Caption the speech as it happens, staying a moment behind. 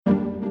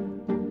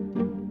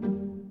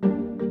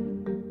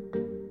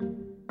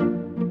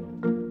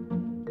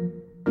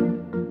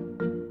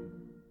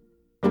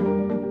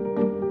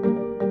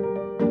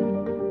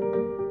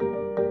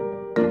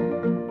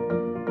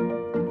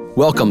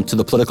Welcome to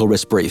the Political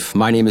Risk Brief.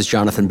 My name is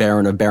Jonathan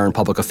Barron of Barron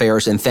Public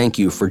Affairs, and thank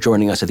you for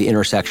joining us at the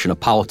intersection of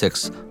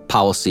politics,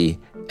 policy,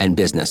 and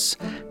business.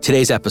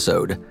 Today's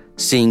episode,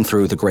 Seeing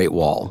Through the Great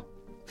Wall.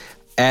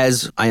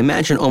 As I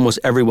imagine almost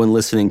everyone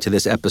listening to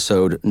this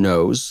episode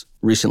knows,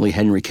 recently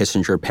Henry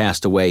Kissinger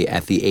passed away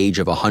at the age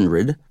of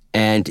 100.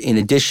 And in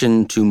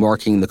addition to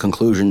marking the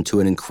conclusion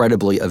to an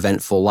incredibly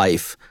eventful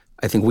life,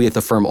 I think we at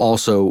the firm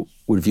also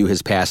would view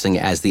his passing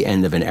as the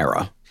end of an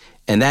era.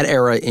 And that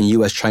era in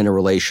U.S.-China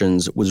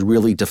relations was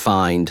really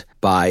defined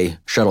by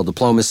shuttle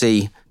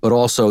diplomacy, but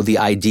also the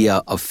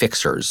idea of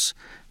fixers.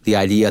 The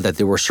idea that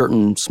there were a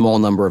certain small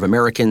number of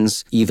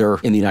Americans, either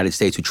in the United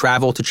States who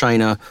traveled to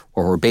China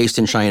or were based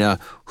in China,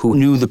 who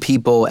knew the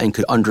people and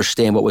could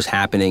understand what was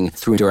happening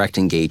through direct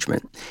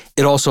engagement.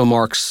 It also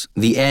marks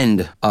the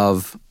end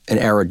of an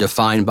era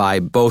defined by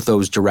both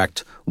those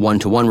direct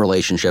one-to-one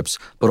relationships,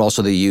 but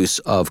also the use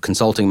of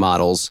consulting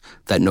models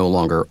that no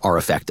longer are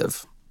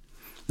effective.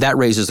 That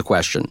raises the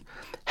question,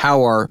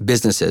 how are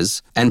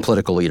businesses and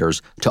political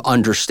leaders to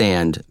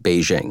understand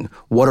Beijing?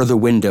 What are the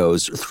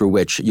windows through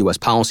which U.S.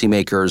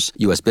 policymakers,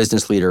 U.S.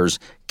 business leaders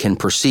can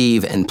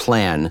perceive and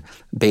plan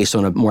based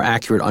on a more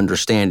accurate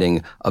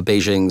understanding of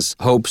Beijing's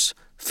hopes,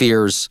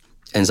 fears,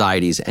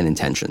 anxieties, and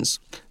intentions?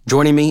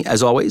 Joining me,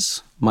 as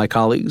always, my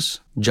colleagues,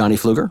 Johnny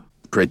Pfluger.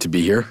 Great to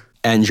be here.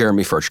 And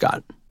Jeremy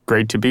Furchtgott.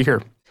 Great to be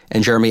here.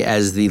 And Jeremy,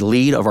 as the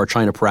lead of our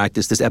China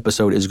practice, this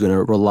episode is going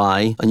to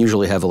rely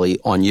unusually heavily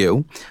on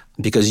you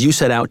because you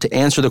set out to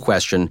answer the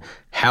question,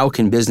 how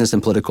can business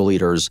and political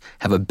leaders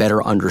have a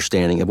better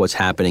understanding of what's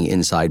happening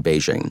inside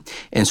Beijing?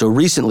 And so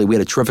recently we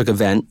had a terrific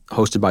event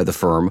hosted by the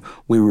firm.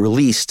 We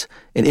released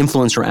an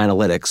influencer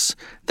analytics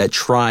that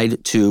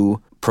tried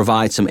to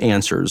provide some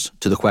answers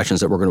to the questions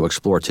that we're going to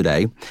explore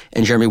today.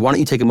 And Jeremy, why don't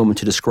you take a moment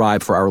to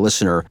describe for our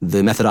listener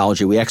the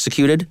methodology we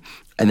executed,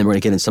 and then we're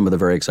going to get into some of the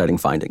very exciting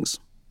findings.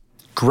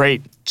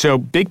 Great. So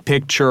big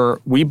picture,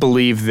 we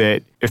believe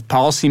that if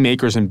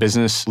policymakers and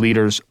business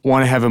leaders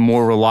want to have a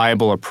more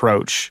reliable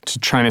approach to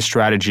China's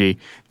strategy,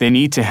 they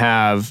need to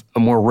have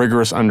a more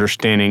rigorous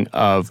understanding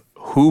of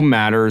who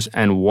matters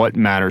and what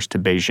matters to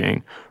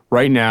Beijing.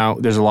 Right now,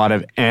 there's a lot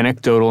of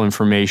anecdotal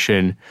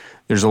information.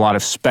 There's a lot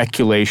of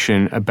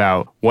speculation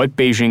about what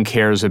Beijing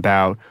cares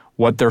about,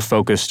 what they're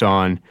focused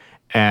on.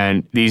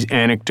 And these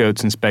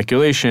anecdotes and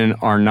speculation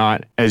are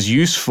not as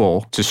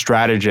useful to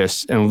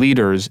strategists and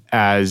leaders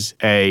as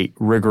a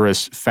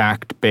rigorous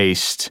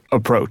fact-based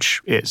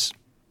approach is.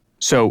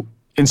 So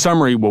in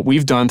summary, what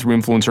we've done through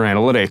influencer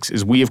analytics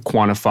is we have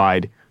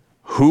quantified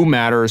who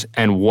matters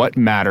and what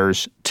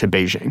matters to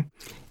Beijing.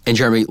 And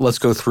Jeremy, let's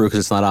go through, because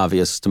it's not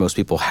obvious to most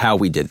people, how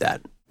we did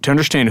that. To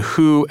understand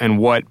who and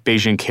what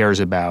Beijing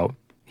cares about,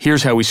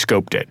 here's how we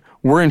scoped it.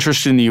 We're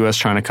interested in the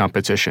U.S.-China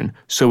competition,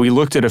 so we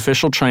looked at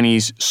official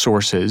Chinese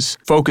sources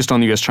focused on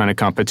the U.S.-China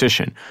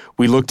competition.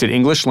 We looked at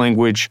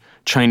English-language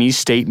Chinese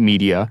state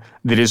media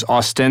that is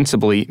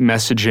ostensibly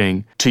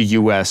messaging to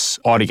U.S.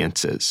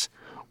 audiences.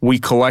 We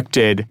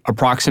collected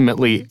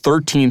approximately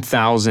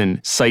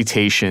 13,000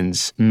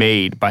 citations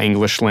made by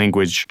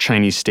English-language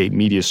Chinese state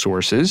media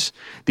sources.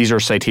 These are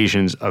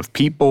citations of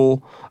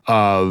people,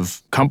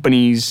 of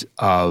companies,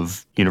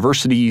 of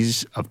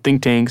universities, of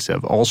think tanks,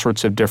 of all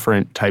sorts of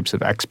different types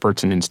of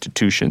experts and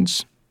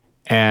institutions.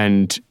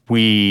 And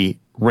we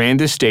ran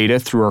this data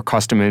through our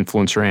custom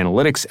influencer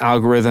analytics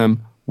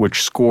algorithm,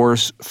 which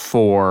scores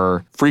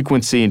for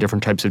frequency and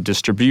different types of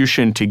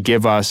distribution to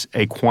give us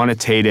a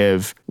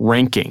quantitative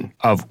ranking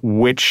of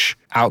which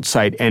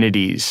outside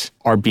entities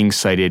are being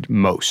cited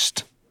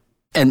most.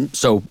 And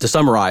so to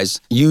summarize,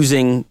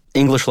 using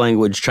English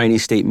language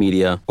Chinese state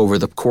media over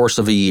the course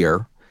of a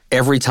year,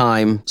 every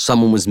time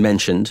someone was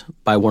mentioned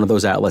by one of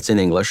those outlets in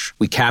English,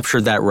 we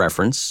captured that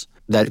reference.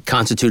 That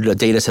constituted a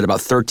data set about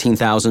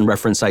 13,000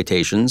 reference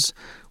citations.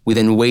 We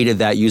then weighted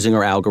that using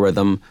our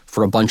algorithm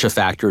for a bunch of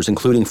factors,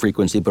 including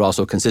frequency, but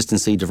also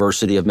consistency,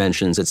 diversity of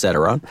mentions, et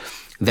cetera.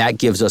 That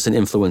gives us an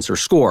influencer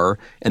score,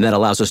 and that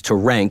allows us to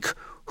rank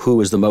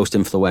who is the most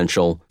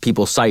influential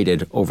people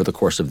cited over the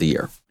course of the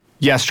year.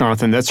 Yes,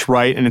 Jonathan, that's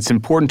right. And it's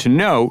important to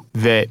note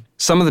that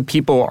some of the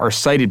people are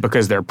cited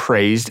because they're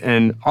praised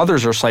and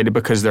others are cited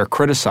because they're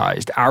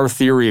criticized. Our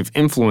theory of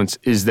influence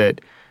is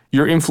that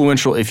you're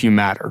influential if you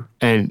matter.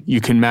 And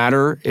you can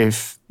matter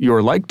if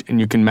you're liked and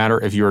you can matter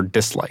if you're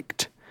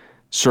disliked.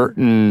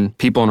 Certain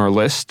people on our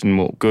list, and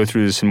we'll go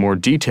through this in more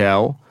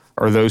detail,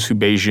 are those who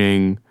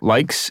Beijing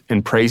likes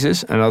and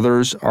praises, and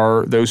others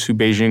are those who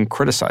Beijing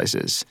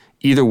criticizes.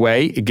 Either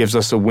way, it gives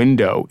us a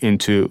window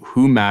into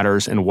who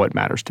matters and what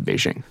matters to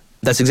Beijing.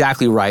 That's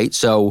exactly right.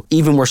 So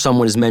even where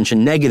someone is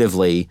mentioned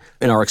negatively,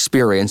 in our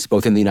experience,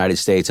 both in the United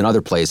States and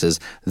other places,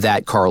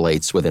 that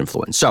correlates with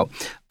influence. So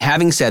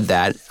having said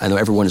that, I know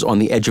everyone is on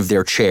the edge of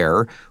their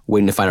chair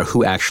waiting to find out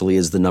who actually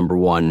is the number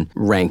one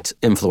ranked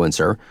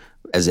influencer,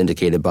 as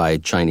indicated by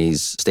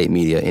Chinese state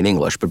media in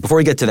English. But before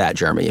we get to that,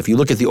 Jeremy, if you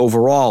look at the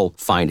overall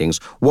findings,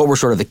 what were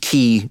sort of the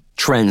key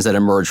trends that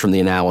emerged from the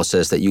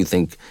analysis that you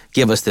think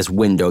give us this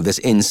window, this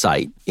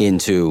insight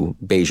into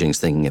Beijing's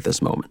thinking at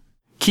this moment?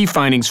 Key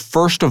findings,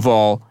 first of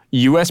all,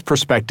 U.S.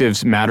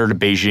 perspectives matter to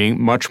Beijing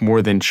much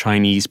more than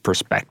Chinese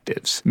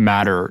perspectives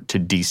matter to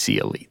D.C.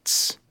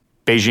 elites.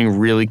 Beijing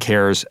really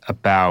cares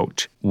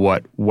about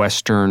what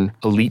Western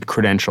elite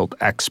credentialed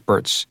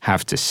experts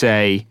have to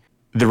say.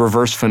 The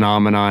reverse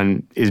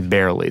phenomenon is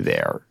barely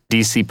there.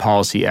 D.C.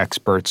 policy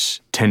experts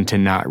tend to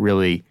not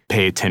really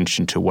pay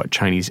attention to what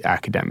Chinese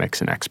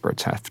academics and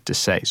experts have to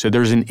say. So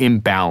there's an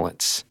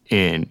imbalance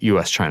in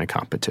U.S.-China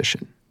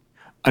competition.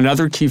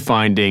 Another key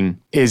finding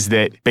is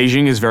that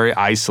Beijing is very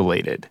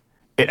isolated.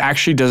 It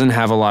actually doesn't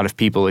have a lot of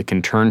people it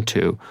can turn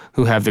to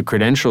who have the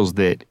credentials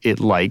that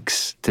it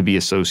likes to be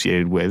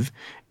associated with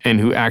and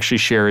who actually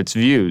share its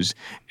views.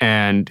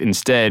 And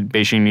instead,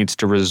 Beijing needs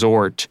to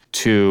resort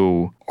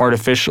to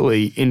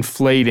artificially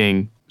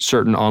inflating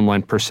certain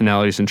online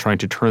personalities and trying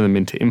to turn them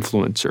into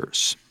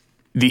influencers.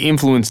 The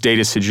influence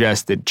data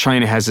suggests that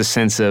China has a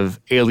sense of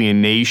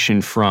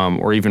alienation from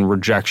or even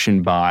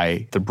rejection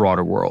by the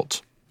broader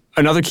world.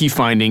 Another key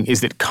finding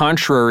is that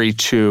contrary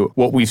to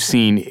what we've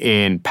seen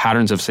in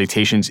patterns of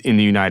citations in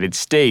the United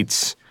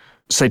States,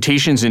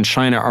 citations in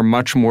China are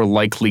much more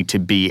likely to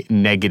be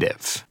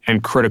negative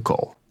and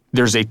critical.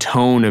 There's a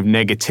tone of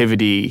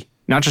negativity,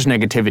 not just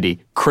negativity,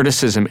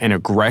 criticism and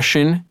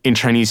aggression in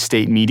Chinese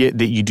state media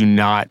that you do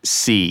not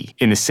see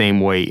in the same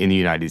way in the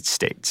United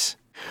States.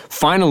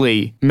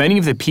 Finally, many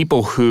of the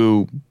people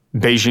who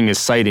Beijing is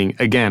citing,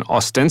 again,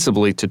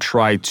 ostensibly to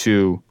try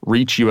to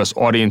reach U.S.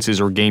 audiences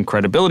or gain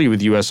credibility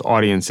with U.S.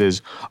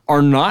 audiences,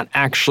 are not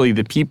actually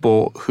the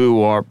people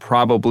who are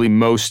probably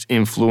most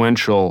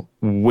influential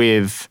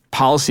with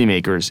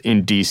policymakers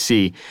in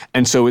D.C.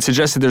 And so it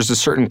suggests that there's a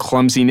certain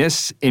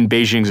clumsiness in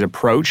Beijing's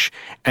approach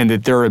and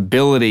that their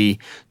ability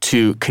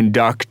to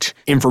conduct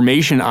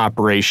information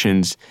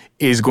operations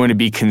is going to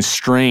be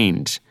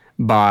constrained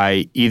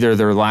by either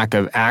their lack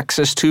of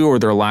access to or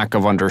their lack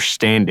of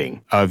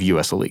understanding of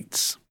U.S.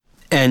 elites.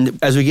 And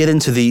as we get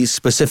into the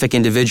specific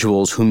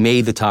individuals who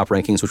made the top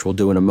rankings, which we'll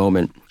do in a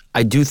moment,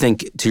 I do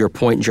think, to your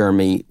point,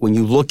 Jeremy, when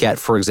you look at,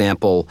 for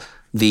example,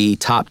 the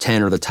top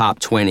 10 or the top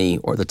 20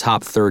 or the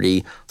top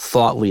 30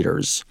 thought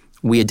leaders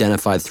we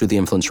identified through the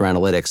influencer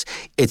analytics,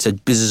 it's a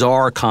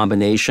bizarre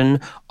combination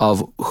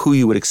of who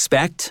you would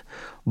expect,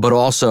 but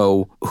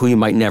also who you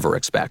might never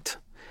expect.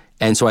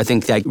 And so I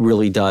think that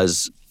really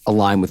does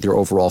align with your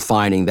overall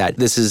finding that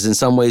this is in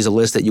some ways a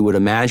list that you would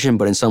imagine,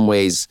 but in some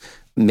ways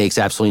makes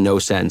absolutely no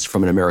sense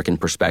from an American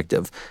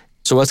perspective.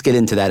 So let's get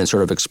into that and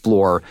sort of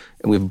explore,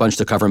 and we have a bunch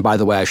to cover. And by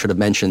the way, I should have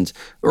mentioned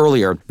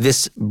earlier,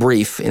 this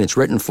brief in its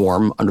written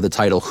form under the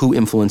title, Who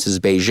Influences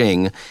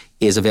Beijing,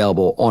 is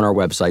available on our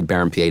website,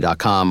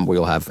 barronpa.com, where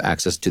you'll have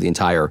access to the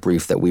entire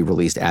brief that we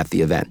released at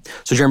the event.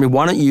 So Jeremy,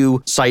 why don't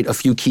you cite a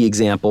few key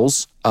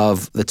examples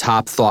of the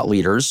top thought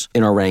leaders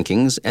in our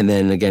rankings, and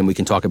then again, we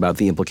can talk about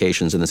the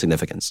implications and the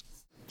significance.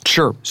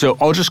 Sure. So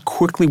I'll just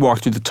quickly walk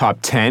through the top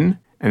 10.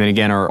 And then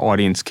again, our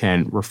audience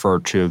can refer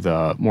to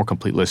the more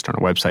complete list on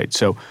our website.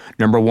 So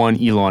number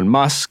 1, Elon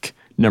Musk.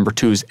 Number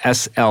 2 is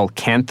S.L.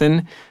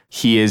 Kanthan.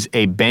 He is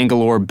a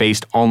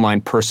Bangalore-based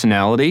online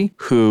personality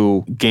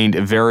who gained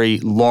a very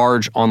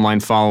large online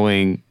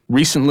following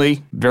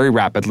recently, very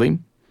rapidly.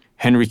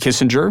 Henry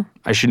Kissinger.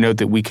 I should note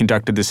that we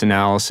conducted this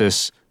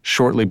analysis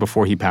shortly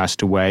before he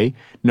passed away.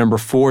 Number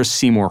 4 is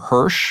Seymour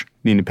Hersh,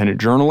 the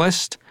independent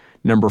journalist.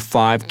 Number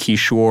 5,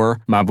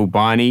 Kishore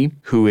Mahbubani,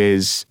 who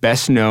is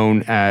best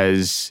known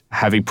as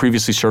having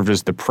previously served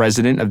as the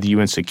president of the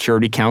UN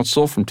Security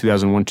Council from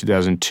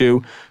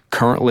 2001-2002,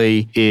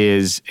 currently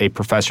is a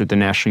professor at the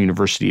National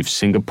University of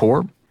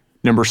Singapore.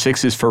 Number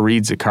 6 is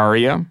Fareed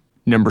Zakaria.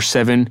 Number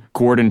 7,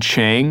 Gordon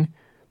Chang,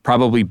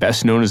 probably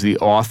best known as the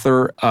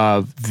author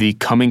of The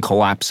Coming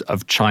Collapse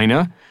of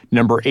China.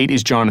 Number 8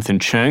 is Jonathan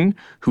Cheng,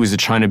 who is the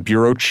China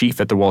bureau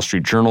chief at the Wall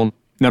Street Journal.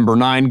 Number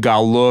 9,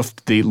 Gal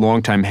Luft, the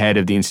longtime head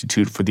of the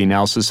Institute for the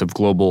Analysis of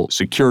Global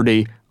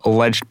Security,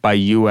 alleged by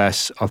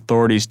U.S.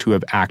 authorities to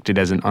have acted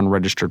as an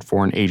unregistered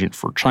foreign agent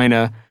for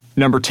China.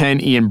 Number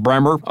 10, Ian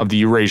Bremmer of the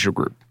Eurasia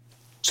Group.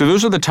 So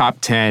those are the top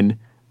 10.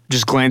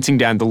 Just glancing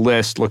down the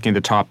list, looking at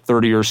the top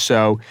 30 or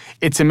so,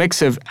 it's a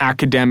mix of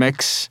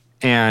academics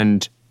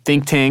and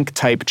think tank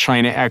type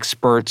China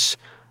experts.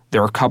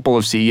 There are a couple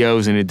of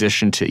CEOs in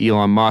addition to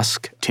Elon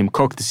Musk. Tim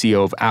Cook, the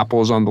CEO of Apple,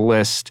 is on the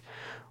list.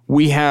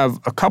 We have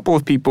a couple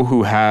of people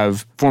who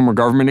have former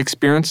government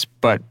experience,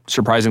 but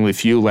surprisingly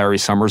few. Larry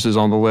Summers is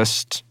on the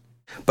list.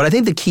 But I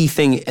think the key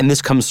thing, and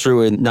this comes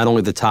through in not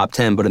only the top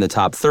 10, but in the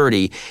top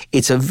 30,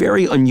 it's a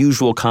very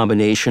unusual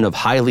combination of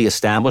highly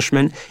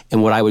establishment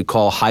and what I would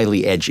call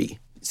highly edgy.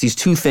 It's these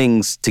two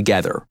things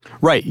together.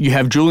 Right. You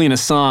have Julian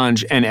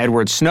Assange and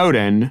Edward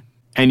Snowden,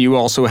 and you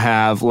also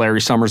have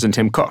Larry Summers and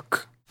Tim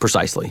Cook.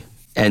 Precisely.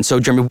 And so,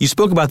 Jeremy, you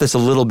spoke about this a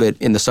little bit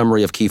in the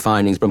summary of key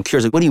findings, but I'm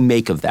curious, what do you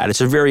make of that?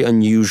 It's a very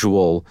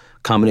unusual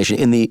combination.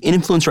 In the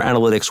influencer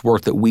analytics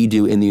work that we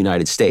do in the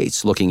United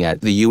States, looking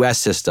at the U.S.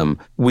 system,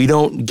 we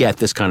don't get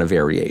this kind of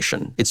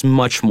variation. It's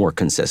much more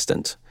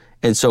consistent.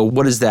 And so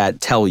what does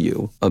that tell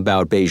you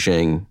about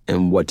Beijing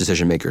and what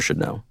decision makers should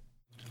know?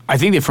 I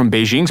think that from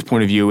Beijing's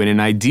point of view, in an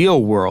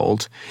ideal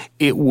world,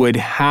 it would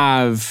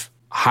have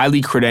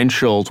highly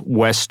credentialed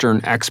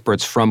Western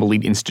experts from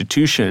elite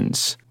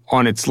institutions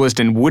on its list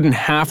and wouldn't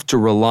have to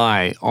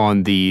rely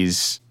on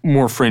these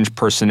more fringe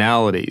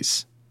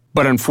personalities.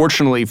 But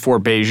unfortunately for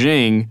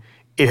Beijing,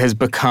 it has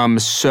become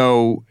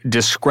so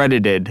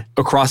discredited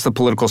across the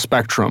political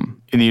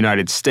spectrum in the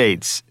United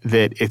States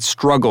that it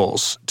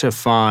struggles to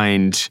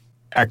find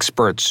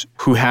experts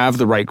who have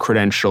the right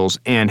credentials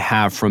and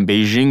have, from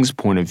Beijing's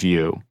point of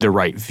view, the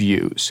right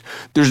views.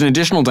 There's an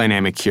additional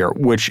dynamic here,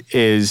 which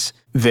is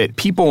that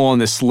people on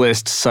this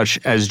list, such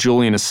as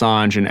Julian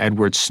Assange and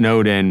Edward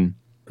Snowden,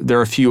 there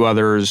are a few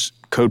others,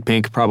 Code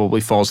Pink probably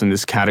falls in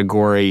this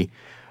category,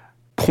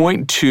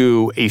 point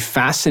to a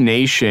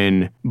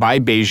fascination by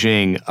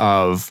Beijing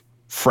of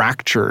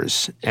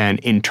fractures and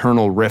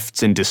internal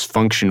rifts and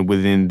dysfunction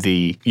within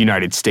the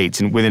United States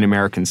and within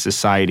American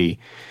society.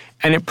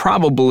 And it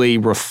probably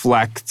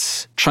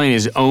reflects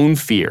China's own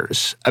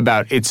fears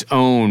about its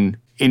own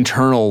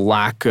internal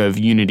lack of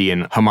unity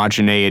and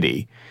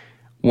homogeneity.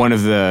 One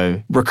of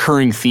the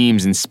recurring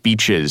themes in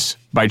speeches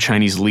by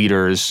Chinese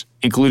leaders,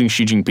 including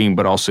Xi Jinping,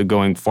 but also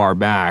going far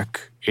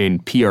back in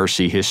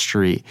PRC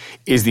history,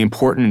 is the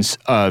importance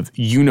of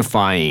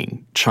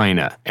unifying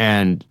China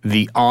and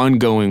the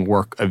ongoing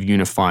work of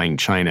unifying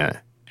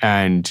China.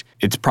 And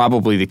it's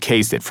probably the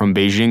case that from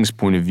Beijing's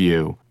point of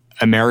view,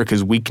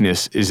 America's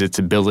weakness is its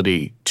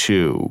ability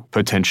to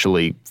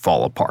potentially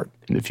fall apart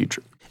in the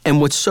future.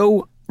 And what's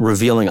so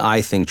revealing,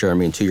 I think,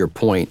 Jeremy, and to your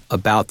point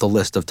about the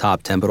list of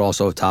top 10, but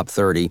also of top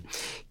 30,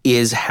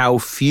 is how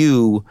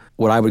few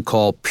what I would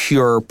call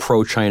pure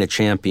pro-China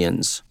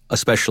champions,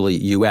 especially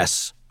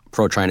U.S.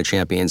 pro-China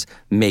champions,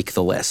 make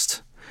the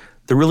list.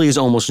 There really is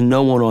almost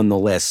no one on the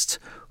list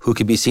who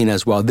could be seen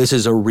as, well, this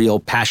is a real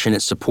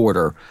passionate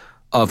supporter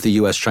of the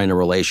U.S.-China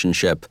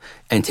relationship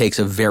and takes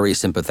a very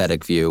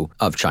sympathetic view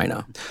of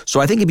China. So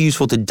I think it'd be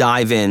useful to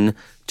dive in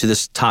to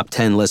this top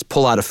 10 list,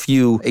 pull out a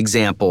few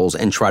examples,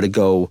 and try to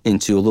go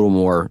into a little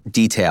more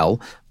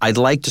detail. I'd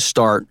like to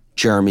start,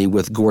 Jeremy,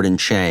 with Gordon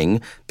Chang,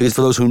 because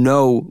for those who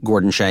know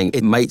Gordon Chang,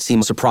 it might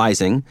seem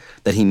surprising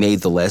that he made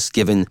the list,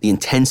 given the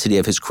intensity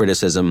of his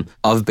criticism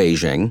of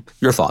Beijing.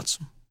 Your thoughts?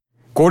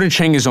 Gordon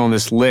Chang is on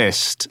this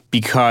list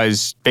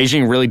because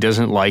Beijing really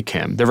doesn't like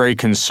him. They're very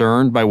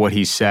concerned by what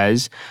he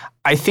says.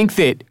 I think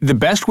that the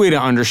best way to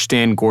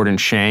understand Gordon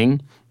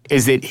Chang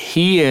is that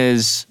he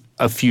is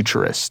a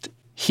futurist.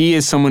 He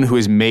is someone who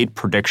has made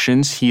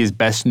predictions. He is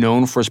best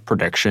known for his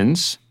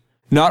predictions.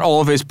 Not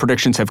all of his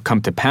predictions have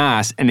come to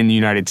pass, and in the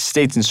United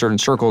States, in certain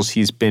circles,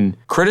 he's been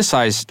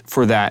criticized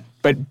for that.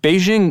 But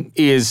Beijing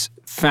is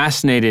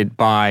fascinated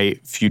by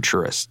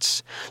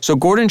futurists. So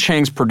Gordon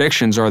Chang's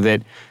predictions are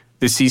that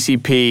the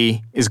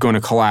CCP is going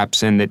to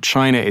collapse and that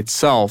China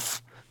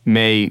itself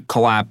may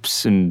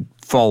collapse and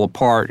fall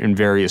apart in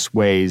various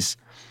ways.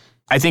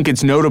 I think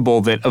it's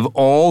notable that of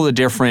all the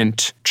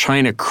different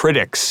China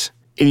critics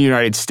in the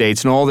United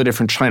States and all the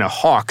different China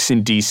hawks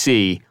in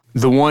D.C.,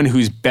 the one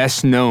who's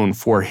best known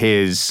for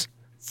his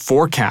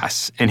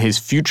forecasts and his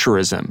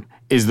futurism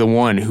is the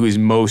one who is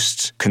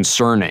most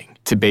concerning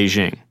to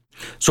Beijing.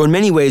 So in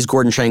many ways,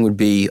 Gordon Chang would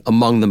be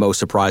among the most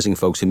surprising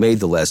folks who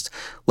made the list.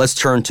 Let's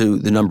turn to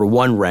the number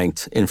one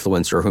ranked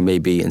influencer, who may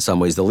be in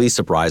some ways the least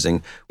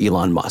surprising,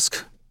 Elon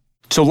Musk.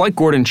 So like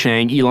Gordon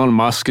Chang, Elon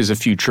Musk is a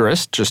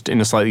futurist, just in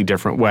a slightly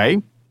different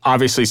way.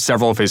 Obviously,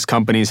 several of his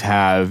companies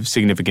have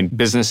significant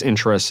business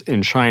interests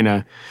in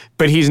China,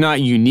 but he's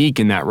not unique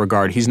in that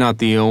regard. He's not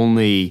the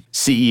only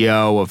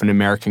CEO of an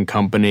American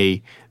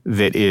company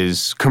that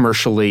is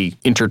commercially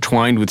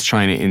intertwined with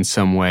China in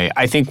some way.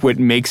 I think what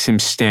makes him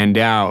stand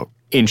out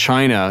in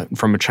China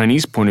from a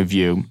Chinese point of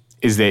view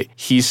is that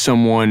he's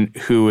someone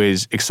who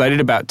is excited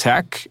about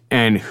tech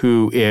and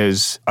who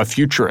is a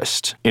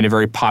futurist in a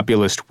very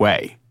populist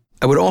way.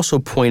 I would also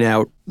point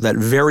out that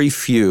very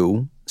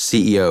few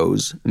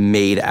CEOs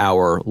made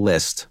our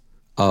list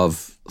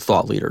of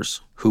thought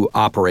leaders who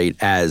operate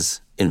as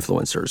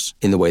influencers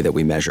in the way that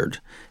we measured.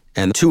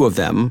 And two of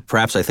them,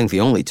 perhaps I think the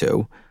only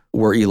two,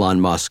 were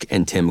Elon Musk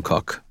and Tim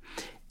Cook.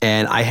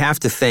 And I have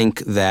to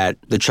think that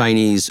the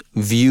Chinese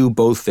view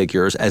both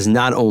figures as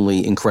not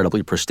only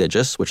incredibly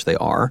prestigious, which they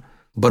are,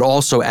 but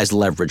also as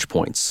leverage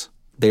points.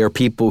 They are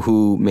people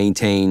who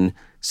maintain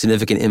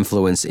significant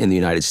influence in the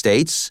United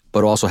States,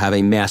 but also have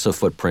a massive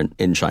footprint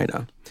in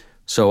China.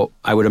 So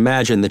I would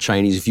imagine the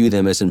Chinese view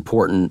them as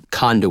important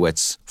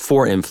conduits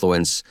for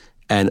influence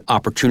and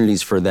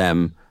opportunities for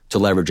them to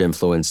leverage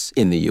influence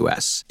in the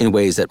U.S. in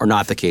ways that are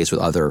not the case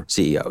with other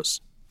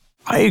CEOs.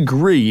 I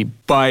agree,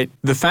 but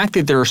the fact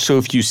that there are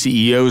so few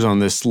CEOs on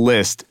this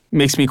list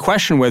makes me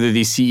question whether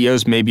these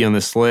CEOs may be on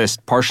this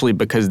list partially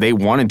because they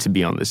wanted to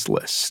be on this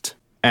list.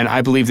 And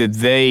I believe that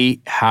they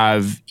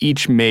have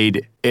each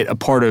made it a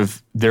part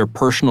of their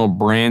personal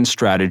brand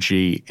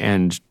strategy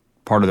and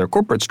part of their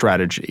corporate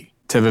strategy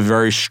to have a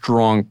very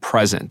strong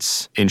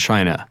presence in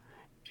China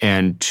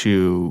and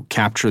to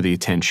capture the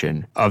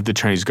attention of the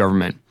Chinese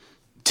government.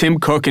 Tim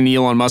Cook and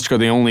Elon Musk are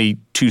the only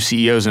two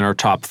CEOs in our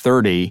top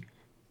 30,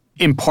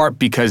 in part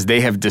because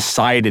they have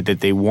decided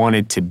that they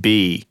wanted to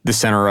be the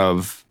center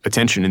of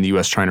attention in the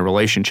U.S.-China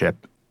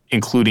relationship.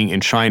 including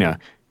in China.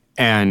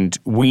 And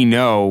we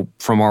know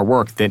from our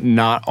work that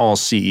not all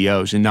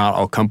CEOs and not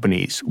all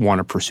companies want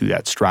to pursue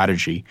that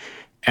strategy.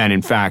 And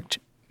in fact,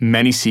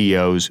 many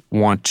CEOs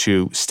want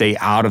to stay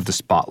out of the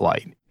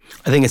spotlight.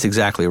 I think it's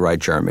exactly right,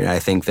 Jeremy. I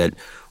think that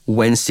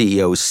when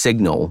CEOs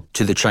signal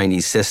to the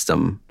Chinese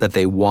system that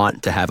they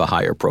want to have a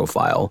higher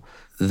profile,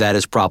 that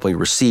is properly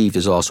received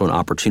as also an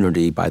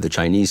opportunity by the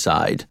Chinese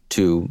side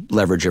to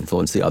leverage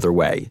influence the other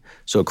way.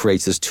 So it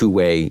creates this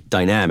two-way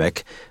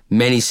dynamic.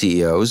 Many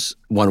CEOs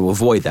want to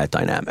avoid that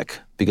dynamic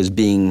because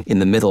being in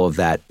the middle of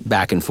that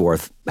back and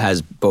forth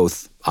has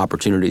both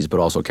opportunities but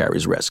also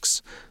carries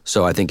risks.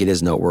 So I think it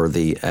is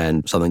noteworthy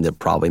and something that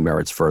probably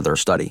merits further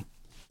study.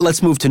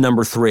 Let's move to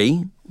number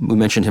 3. We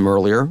mentioned him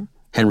earlier,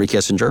 Henry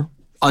Kissinger.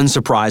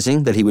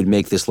 Unsurprising that he would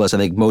make this list. I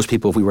think most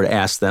people, if we were to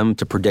ask them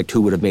to predict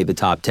who would have made the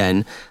top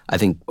 10, I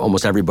think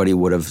almost everybody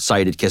would have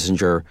cited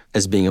Kissinger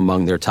as being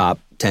among their top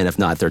 10, if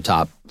not their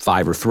top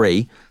 5 or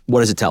 3. What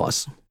does it tell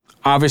us?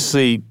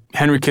 Obviously,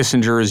 Henry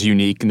Kissinger is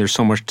unique, and there's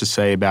so much to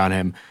say about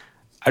him.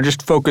 I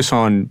just focus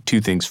on 2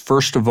 things.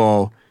 First of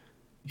all,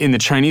 in the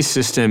Chinese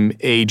system,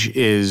 age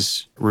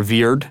is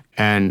revered,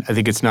 and I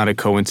think it's not a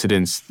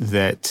coincidence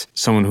that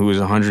someone who is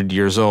 100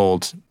 years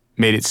old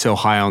made it so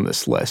high on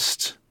this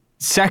list.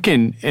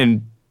 Second,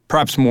 and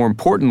perhaps more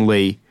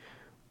importantly,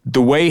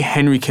 the way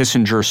Henry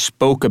Kissinger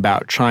spoke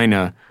about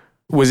China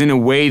was in a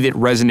way that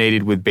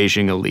resonated with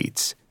Beijing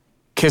elites.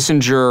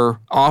 Kissinger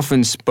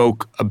often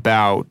spoke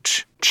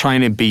about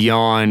China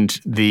beyond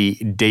the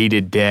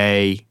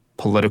day-to-day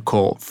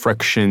political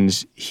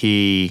frictions.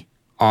 He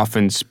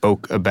often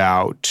spoke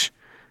about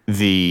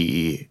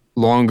the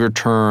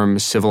longer-term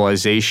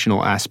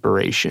civilizational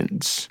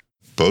aspirations.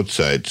 Both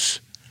sides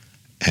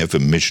have a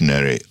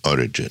missionary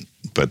origin.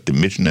 But the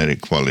missionary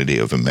quality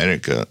of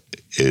America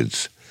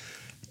is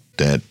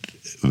that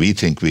we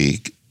think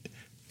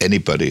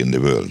anybody in the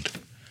world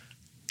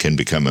can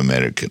become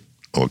American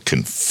or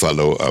can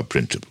follow our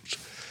principles,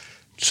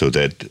 so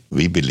that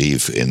we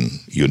believe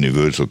in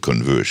universal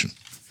conversion.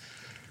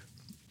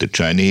 The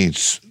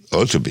Chinese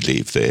also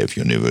believe they have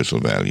universal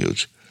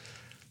values,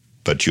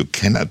 but you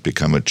cannot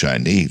become a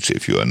Chinese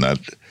if you are not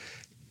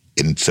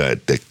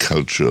inside the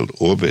cultural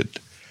orbit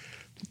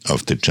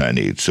of the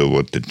Chinese. So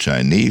what the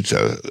Chinese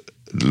are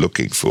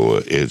looking for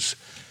is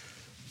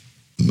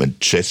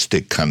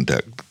majestic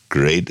conduct,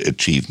 great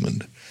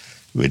achievement,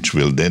 which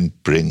will then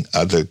bring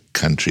other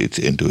countries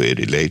into a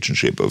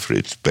relationship of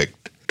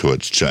respect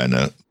towards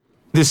China.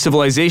 This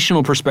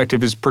civilizational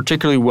perspective is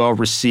particularly well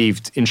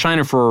received in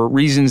China for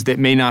reasons that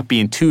may not be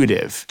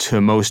intuitive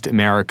to most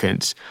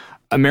Americans.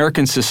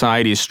 American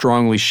society is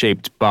strongly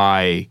shaped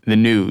by the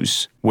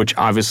news, which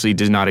obviously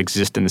does not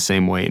exist in the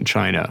same way in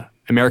China.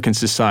 American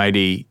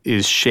society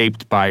is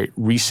shaped by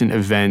recent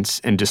events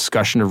and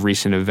discussion of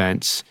recent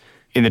events.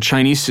 In the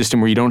Chinese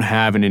system, where you don't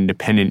have an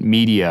independent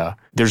media,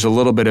 there's a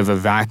little bit of a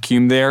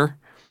vacuum there.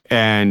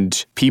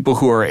 And people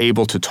who are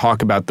able to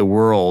talk about the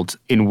world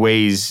in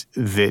ways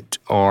that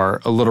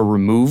are a little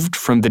removed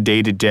from the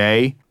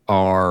day-to-day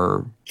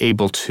are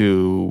able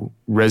to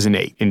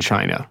resonate in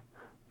China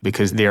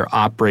because they're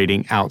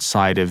operating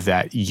outside of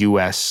that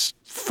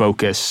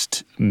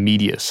U.S.-focused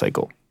media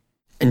cycle.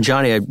 And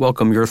Johnny, I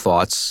welcome your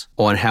thoughts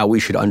on how we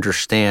should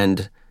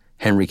understand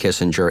Henry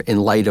Kissinger in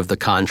light of the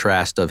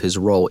contrast of his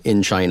role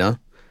in China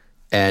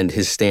and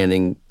his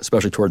standing,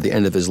 especially toward the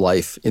end of his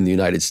life in the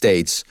United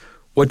States.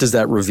 What does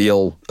that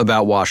reveal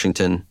about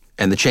Washington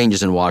and the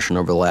changes in Washington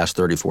over the last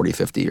 30, 40,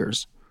 50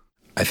 years?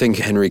 I think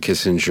Henry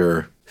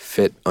Kissinger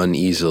fit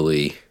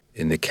uneasily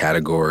in the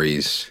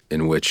categories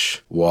in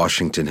which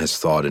Washington has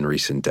thought in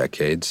recent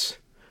decades,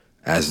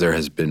 as there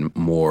has been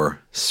more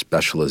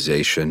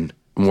specialization,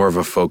 more of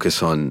a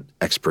focus on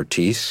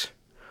expertise.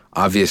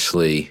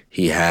 Obviously,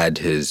 he had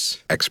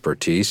his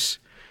expertise,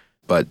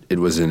 but it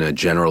was in a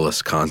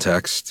generalist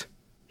context.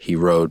 He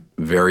wrote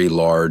very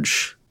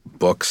large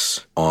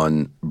books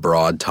on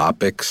broad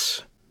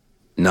topics,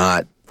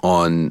 not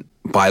on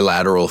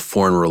bilateral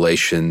foreign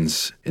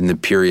relations in the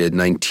period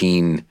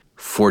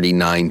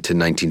 1949 to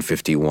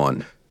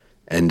 1951.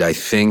 And I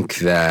think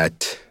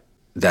that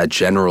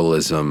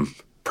generalism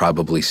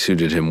probably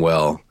suited him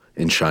well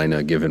in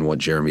China, given what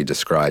Jeremy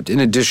described, in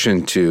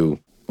addition to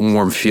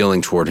warm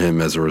feeling toward him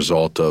as a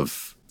result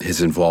of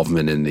his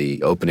involvement in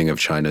the opening of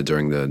China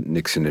during the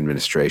Nixon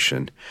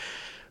administration.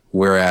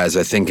 Whereas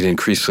I think an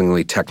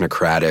increasingly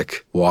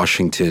technocratic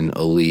Washington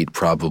elite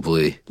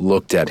probably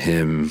looked at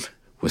him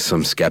with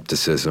some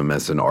skepticism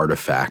as an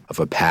artifact of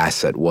a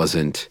past that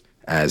wasn't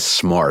as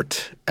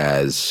smart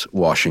as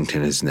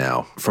Washington is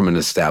now from an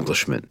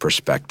establishment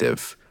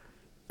perspective.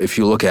 If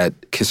you look at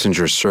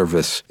Kissinger's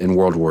service in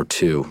World War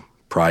II,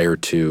 prior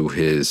to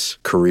his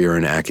career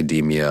in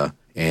academia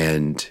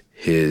and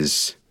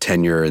his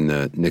tenure in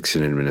the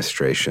Nixon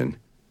administration,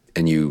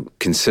 and you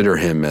consider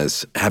him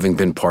as having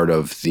been part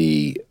of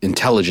the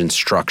intelligence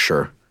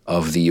structure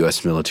of the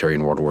U.S. military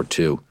in World War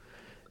II,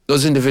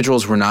 those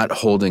individuals were not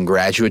holding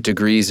graduate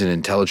degrees in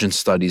intelligence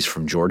studies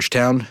from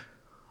Georgetown.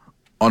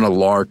 On a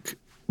lark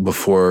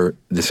before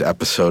this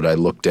episode, I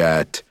looked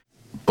at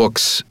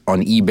books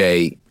on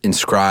eBay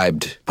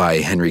inscribed by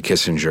Henry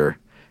Kissinger,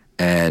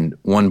 and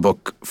one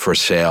book for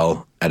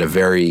sale at a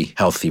very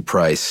healthy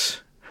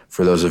price,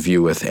 for those of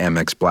you with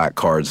Amex Black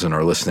cards in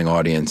our listening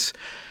audience,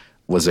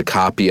 was a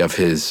copy of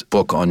his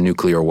book on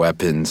nuclear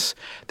weapons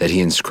that he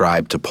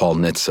inscribed to Paul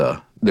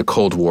Nitze, the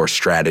Cold War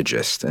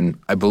strategist. And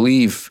I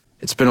believe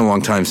it's been a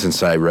long time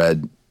since I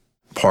read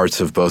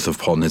parts of both of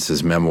Paul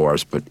Nitze's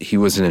memoirs, but he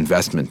was an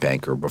investment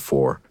banker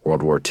before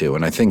World War II.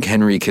 And I think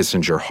Henry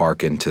Kissinger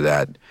hearkened to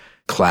that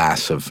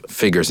class of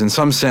figures. In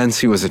some sense,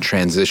 he was a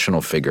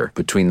transitional figure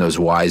between those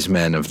wise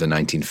men of the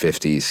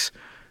 1950s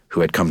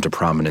who had come to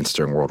prominence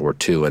during World War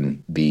II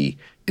and the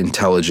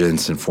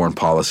intelligence and foreign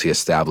policy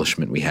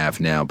establishment we have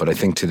now. But I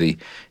think to the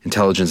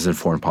intelligence and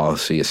foreign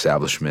policy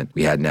establishment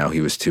we had now,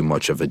 he was too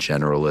much of a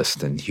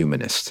generalist and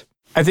humanist.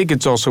 I think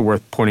it's also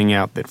worth pointing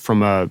out that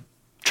from a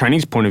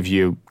Chinese point of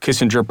view,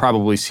 Kissinger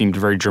probably seemed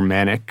very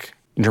Germanic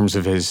in terms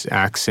of his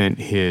accent,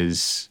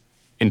 his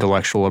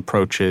intellectual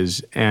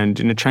approaches. And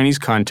in a Chinese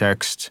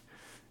context,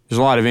 there's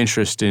a lot of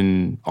interest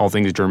in all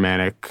things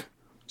Germanic.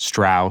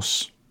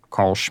 Strauss,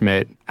 Carl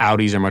Schmitt.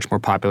 Audis are much more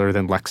popular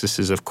than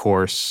Lexuses, of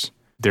course.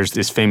 There's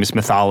this famous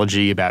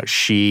mythology about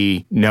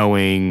Xi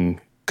knowing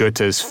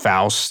Goethe's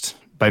Faust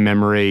by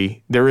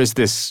memory. There is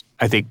this,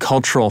 I think,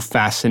 cultural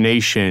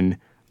fascination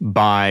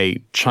by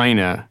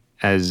China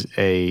as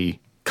a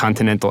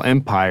continental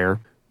empire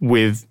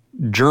with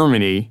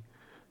Germany,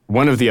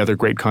 one of the other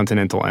great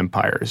continental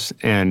empires.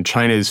 And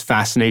China's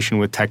fascination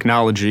with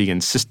technology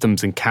and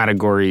systems and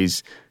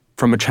categories,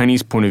 from a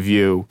Chinese point of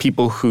view,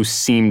 people who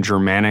seem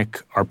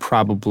Germanic are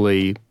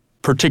probably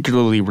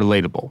particularly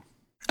relatable.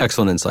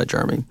 Excellent insight,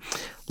 Jeremy.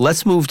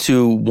 Let's move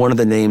to one of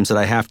the names that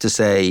I have to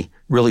say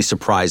really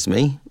surprised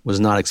me, was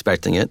not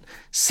expecting it,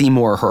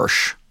 Seymour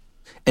Hersh.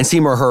 And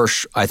Seymour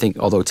Hersh, I think,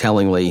 although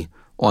tellingly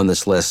on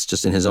this list,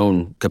 just in his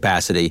own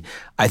capacity,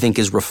 I think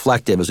is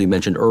reflective, as we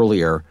mentioned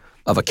earlier,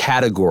 of a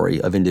category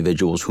of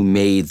individuals who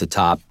made the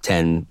top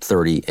 10,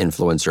 30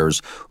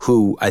 influencers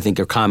who I think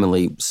are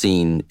commonly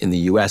seen in the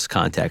U.S.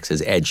 context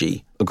as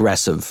edgy,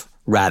 aggressive,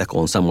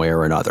 radical in some way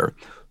or another.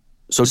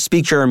 So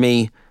speak,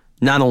 Jeremy,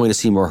 not only to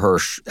Seymour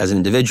Hersh as an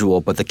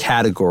individual, but the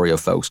category of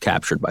folks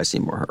captured by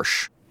Seymour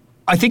Hersh.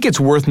 I think it's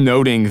worth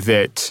noting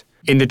that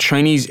in the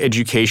Chinese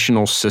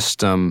educational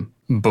system,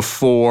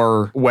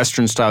 before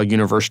Western-style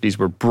universities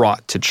were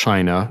brought to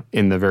China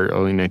in the very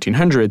early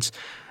 1900s,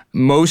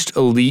 most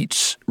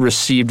elites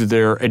received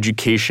their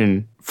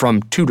education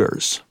from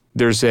tutors.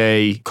 There's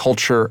a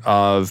culture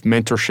of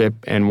mentorship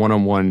and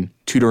one-on-one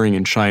tutoring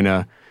in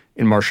China.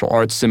 In martial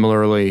arts,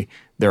 similarly,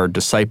 there are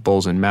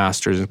disciples and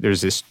masters.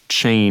 There's this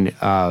chain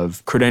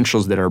of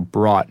credentials that are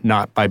brought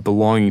not by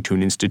belonging to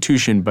an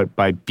institution, but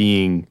by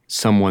being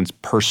someone's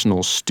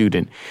personal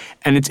student.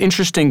 And it's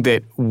interesting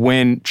that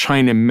when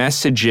China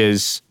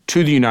messages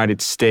to the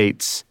United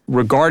States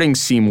regarding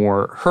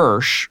Seymour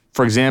Hersh,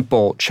 for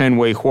example, Chen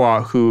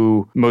Weihua,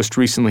 who most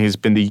recently has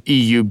been the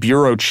EU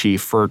bureau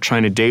chief for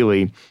China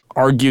Daily,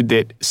 argued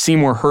that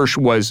Seymour Hersh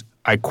was,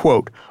 I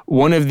quote,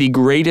 one of the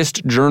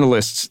greatest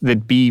journalists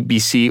that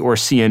BBC or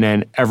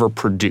CNN ever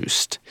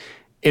produced.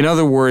 In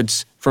other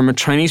words, from a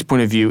Chinese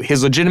point of view,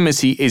 his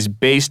legitimacy is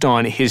based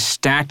on his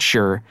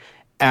stature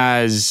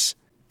as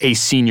a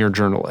senior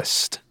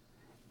journalist.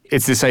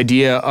 It's this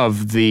idea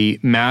of the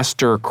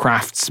master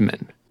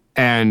craftsman.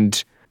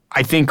 And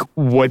I think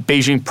what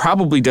Beijing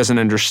probably doesn't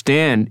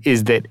understand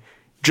is that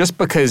just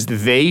because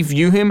they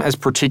view him as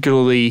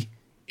particularly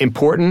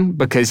important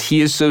because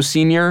he is so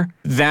senior,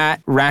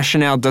 that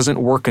rationale doesn't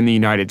work in the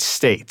United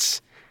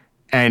States.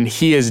 And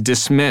he is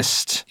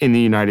dismissed in the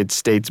United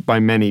States by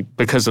many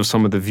because of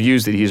some of the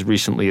views that he has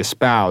recently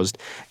espoused.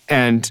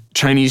 And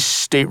Chinese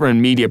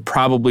state-run media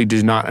probably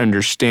does not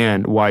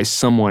understand why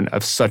someone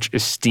of such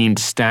esteemed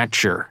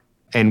stature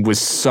and with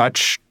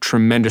such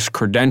tremendous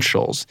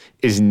credentials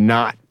is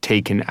not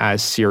taken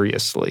as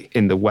seriously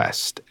in the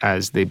West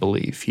as they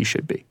believe he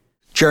should be.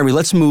 Jeremy,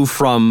 let's move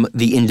from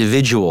the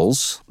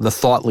individuals, the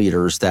thought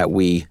leaders that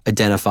we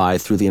identify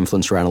through the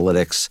influencer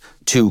analytics,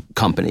 to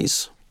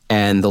companies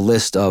and the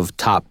list of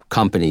top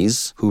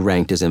companies who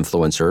ranked as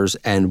influencers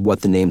and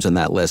what the names on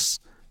that list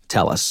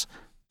tell us.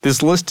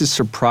 This list is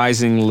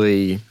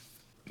surprisingly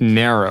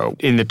narrow.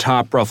 In the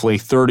top roughly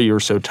 30 or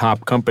so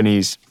top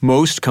companies,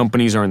 most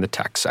companies are in the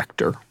tech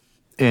sector.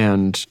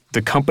 And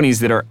the companies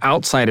that are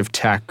outside of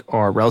tech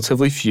are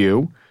relatively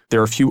few. There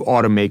are a few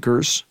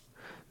automakers,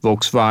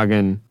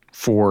 Volkswagen,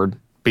 Ford,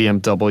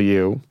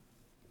 BMW,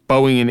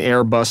 Boeing and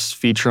Airbus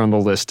feature on the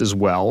list as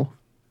well.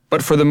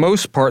 But for the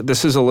most part,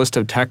 this is a list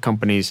of tech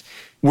companies,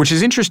 which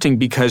is interesting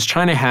because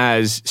China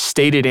has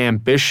stated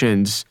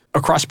ambitions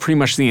across pretty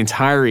much the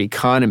entire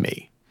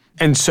economy.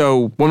 And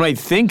so one might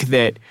think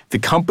that the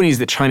companies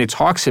that China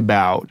talks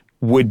about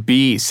would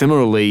be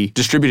similarly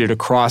distributed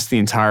across the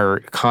entire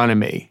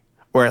economy,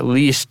 or at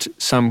least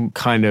some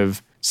kind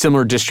of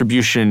similar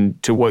distribution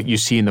to what you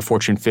see in the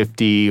Fortune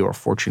 50 or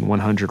Fortune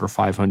 100 or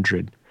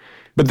 500.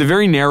 But the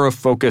very narrow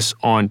focus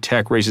on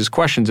tech raises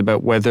questions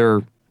about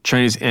whether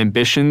China's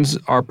ambitions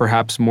are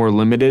perhaps more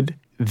limited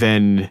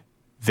than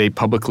they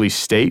publicly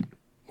state,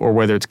 or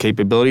whether its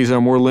capabilities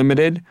are more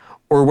limited,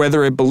 or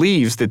whether it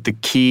believes that the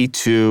key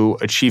to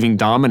achieving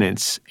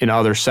dominance in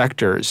other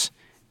sectors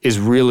is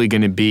really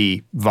going to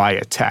be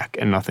via tech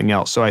and nothing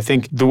else. So I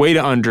think the way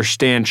to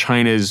understand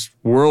China's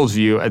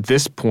worldview at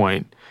this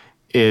point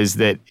is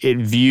that it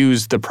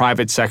views the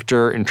private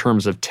sector in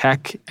terms of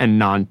tech and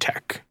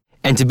non-tech.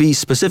 And to be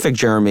specific,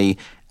 Jeremy,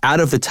 out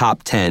of the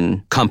top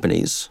 10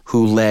 companies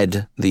who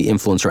led the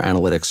influencer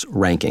analytics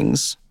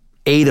rankings,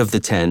 8 of the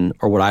 10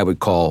 are what I would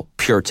call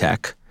pure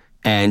tech,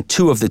 and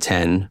 2 of the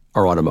 10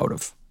 are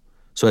automotive.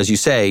 So as you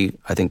say,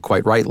 I think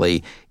quite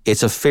rightly,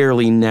 it's a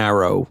fairly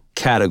narrow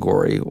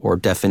category or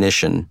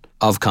definition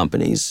of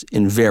companies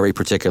in very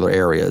particular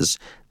areas,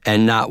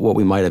 and not what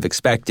we might have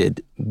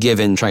expected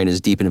given China's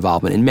deep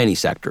involvement in many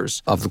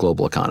sectors of the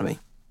global economy.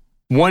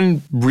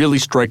 One really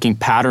striking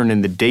pattern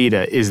in the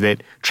data is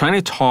that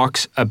China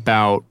talks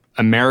about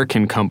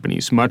American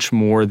companies much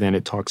more than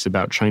it talks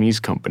about Chinese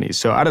companies.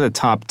 So out of the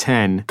top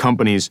 10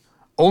 companies,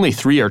 only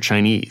 3 are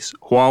Chinese: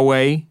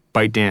 Huawei,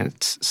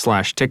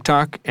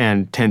 ByteDance/TikTok,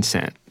 and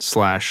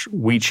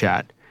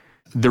Tencent/WeChat.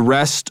 The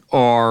rest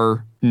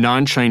are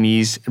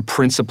non-Chinese,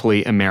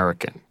 principally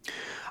American.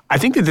 I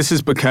think that this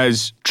is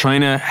because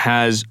China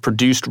has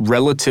produced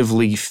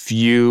relatively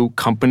few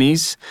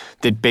companies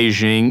that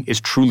Beijing is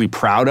truly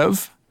proud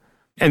of.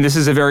 And this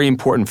is a very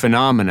important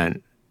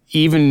phenomenon.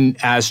 Even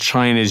as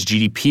China's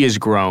GDP has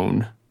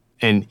grown,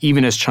 and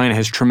even as China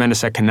has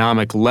tremendous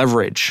economic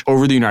leverage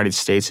over the United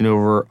States and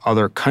over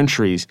other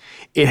countries,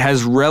 it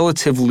has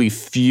relatively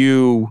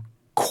few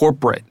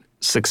corporate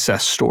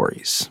success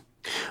stories.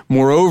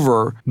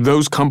 Moreover,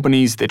 those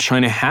companies that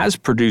China has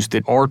produced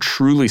that are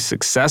truly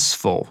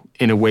successful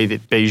in a way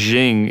that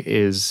Beijing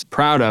is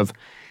proud of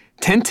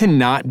tend to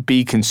not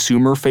be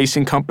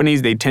consumer-facing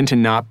companies. They tend to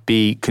not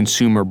be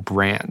consumer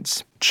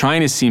brands.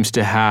 China seems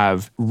to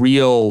have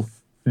real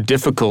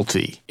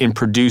difficulty in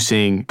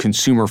producing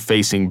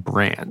consumer-facing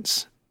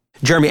brands.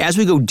 Jeremy, as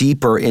we go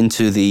deeper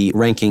into the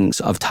rankings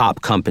of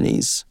top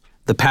companies,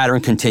 the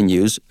pattern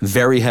continues: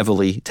 very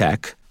heavily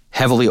tech,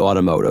 heavily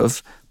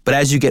automotive. But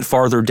as you get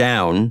farther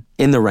down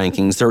in the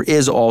rankings, there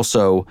is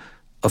also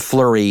a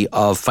flurry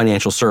of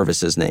financial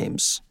services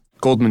names.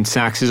 Goldman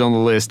Sachs is on the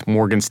list.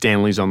 Morgan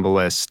Stanley's on the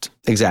list.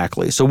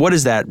 Exactly. So what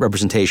is that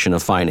representation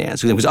of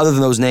finance? Because other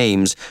than those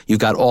names, you've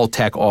got all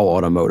tech, all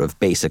automotive,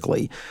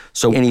 basically.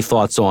 So any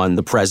thoughts on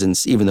the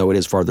presence, even though it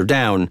is farther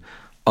down,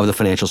 of the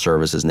financial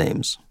services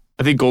names?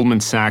 I think Goldman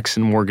Sachs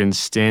and Morgan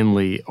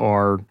Stanley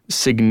are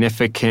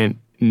significant,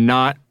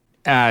 not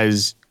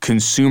as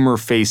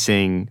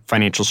consumer-facing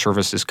financial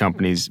services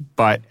companies,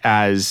 but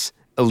as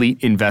elite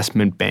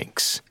investment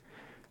banks.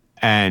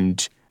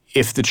 And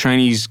if the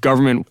Chinese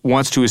government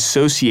wants to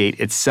associate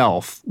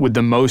itself with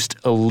the most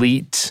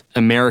elite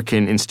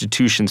American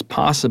institutions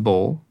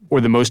possible,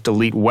 or the most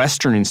elite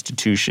Western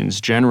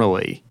institutions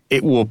generally,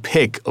 it will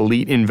pick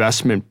elite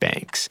investment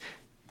banks.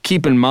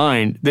 Keep in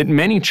mind that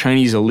many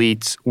Chinese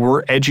elites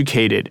were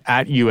educated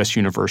at U.S.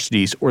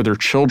 universities, or their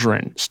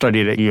children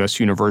studied at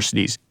U.S.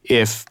 universities.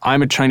 If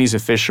I'm a Chinese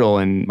official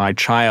and my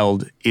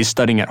child is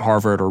studying at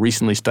Harvard or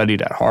recently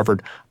studied at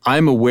Harvard,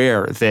 I'm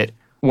aware that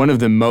one of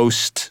the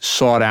most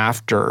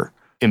sought-after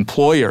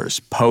employers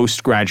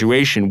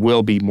post-graduation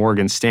will be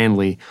Morgan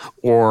Stanley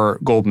or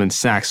Goldman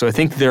Sachs. So I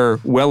think they're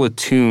well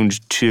attuned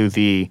to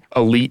the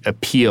elite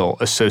appeal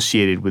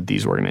associated with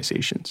these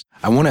organizations.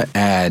 I want to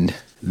add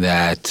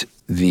that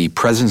the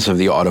presence of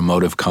the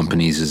automotive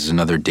companies is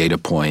another data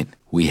point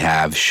we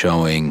have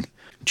showing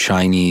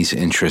Chinese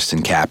interest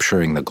in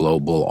capturing the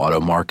global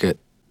auto market,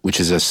 which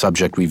is a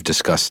subject we've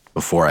discussed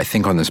before, I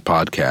think, on this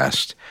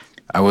podcast.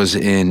 I was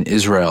in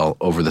Israel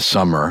over the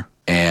summer,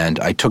 and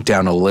I took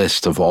down a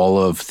list of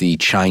all of the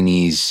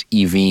Chinese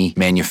EV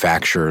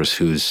manufacturers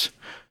whose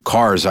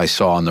cars I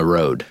saw on the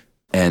road.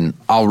 And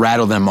I'll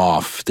rattle them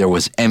off. There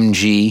was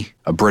MG,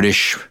 a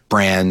British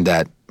brand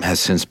that has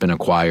since been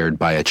acquired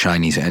by a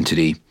Chinese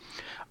entity.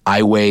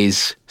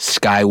 iWays,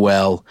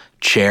 Skywell,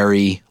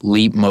 Chery,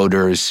 Leap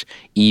Motors,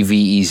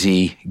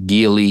 EVEZ,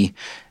 Geely,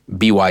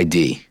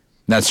 BYD.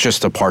 That's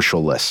just a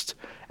partial list.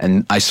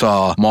 And I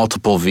saw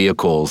multiple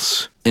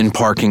vehicles in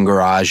parking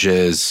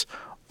garages,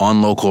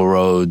 on local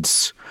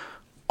roads,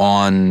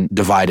 on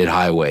divided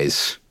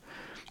highways.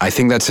 I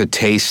think that's a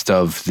taste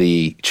of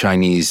the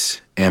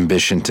Chinese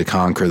ambition to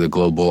conquer the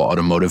global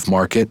automotive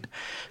market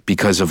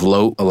because of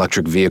low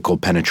electric vehicle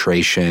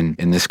penetration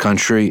in this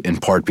country, in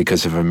part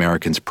because of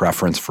Americans'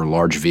 preference for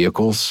large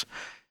vehicles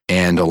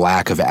and a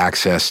lack of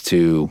access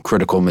to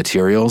critical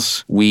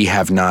materials. We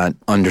have not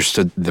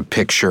understood the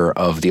picture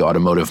of the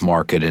automotive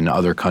market in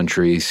other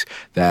countries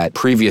that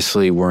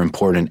previously were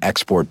important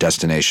export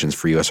destinations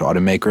for U.S.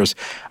 automakers.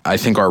 I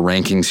think our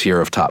rankings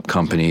here of top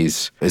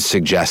companies is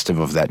suggestive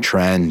of that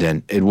trend,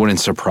 and it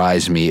wouldn't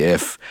surprise me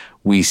if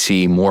we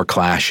see more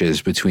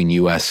clashes between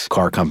U.S.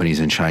 car companies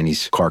and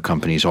Chinese car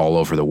companies all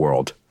over the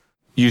world.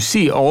 You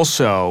see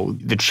also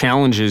the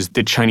challenges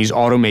that Chinese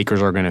automakers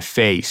are going to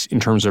face in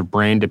terms of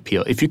brand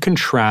appeal. If you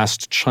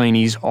contrast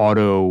Chinese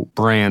auto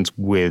brands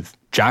with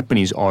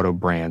Japanese auto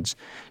brands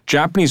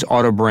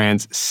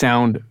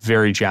sound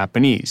very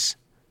Japanese.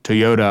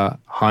 Toyota,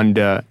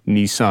 Honda,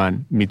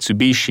 Nissan,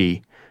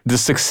 Mitsubishi. The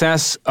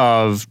success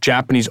of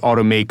Japanese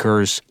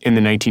automakers in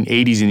the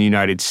 1980s in the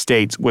United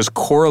States was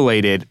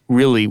correlated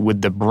really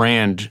with the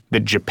brand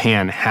that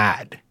Japan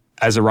had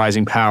as a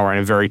rising power and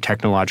a very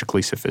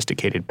technologically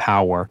sophisticated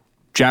power.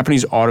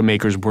 Japanese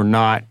automakers were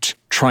not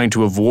trying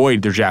to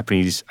avoid their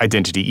Japanese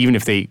identity. Even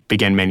if they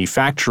began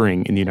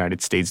manufacturing in the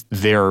United States,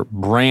 their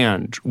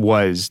brand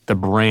was the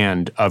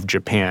brand of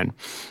Japan.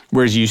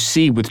 Whereas you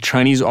see with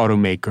Chinese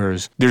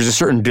automakers, there's a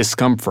certain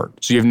discomfort.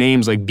 So you have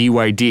names like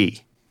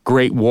BYD,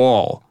 Great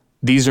Wall.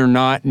 These are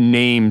not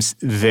names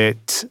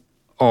that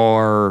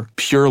are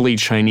purely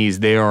Chinese.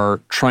 They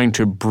are trying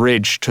to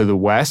bridge to the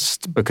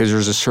West because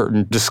there's a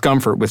certain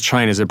discomfort with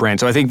China as a brand.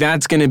 So I think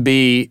that's going to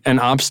be an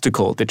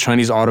obstacle that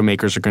Chinese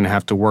automakers are going to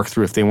have to work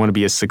through if they want to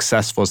be as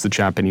successful as the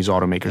Japanese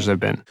automakers have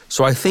been.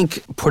 So I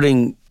think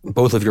putting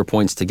both of your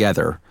points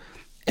together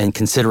and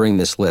considering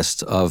this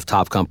list of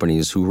top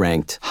companies who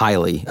ranked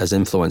highly as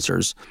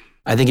influencers,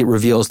 I think it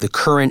reveals the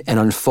current and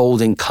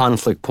unfolding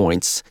conflict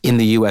points in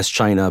the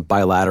U.S.-China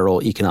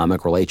bilateral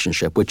economic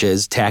relationship, which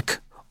is tech,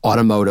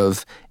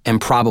 automotive,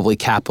 and probably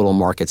capital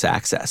markets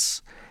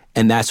access.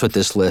 And that's what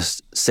this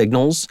list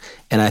signals.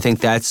 And I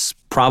think that's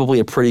probably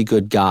a pretty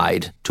good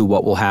guide to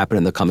what will happen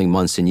in the coming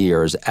months and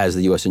years as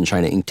the U.S. and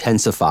China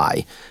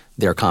intensify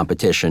their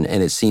competition.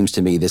 And it seems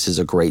to me this is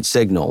a great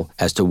signal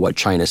as to what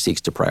China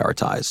seeks to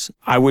prioritize.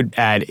 I would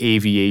add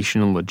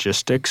aviation and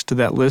logistics to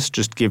that list,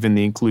 just given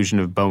the inclusion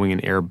of Boeing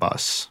and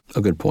Airbus.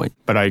 A good point.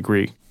 But I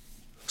agree.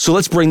 So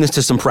let's bring this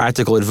to some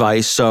practical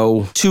advice.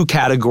 So 2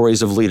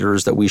 categories of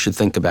leaders that we should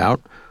think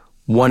about.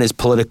 One is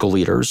political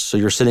leaders. So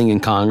you're sitting in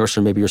Congress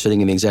or maybe you're sitting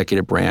in the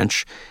executive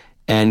branch.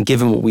 And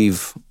given what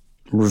we've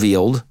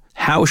revealed,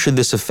 how should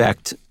this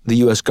affect the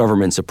U.S.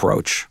 government's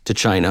approach to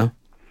China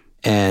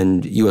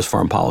and U.S.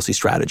 foreign policy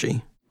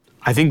strategy?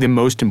 I think the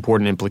most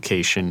important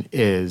implication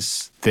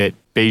is that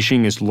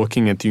Beijing is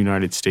looking at the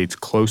United States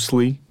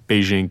closely.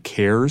 Beijing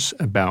cares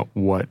about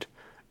what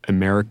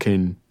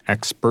American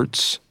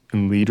experts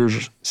and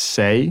leaders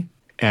say,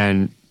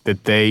 and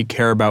that they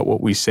care about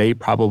what we say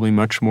probably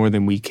much more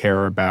than we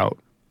care about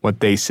what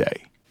they say.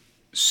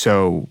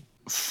 So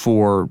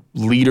for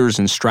leaders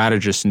and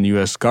strategists in the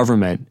U.S.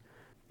 government,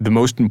 the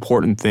most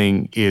important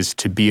thing is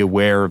to be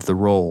aware of the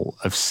role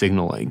of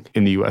signaling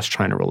in the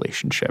U.S.-China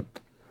relationship.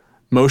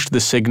 Most of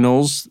the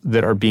signals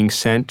that are being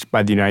sent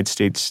by the United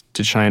States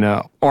to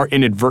China are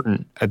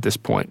inadvertent at this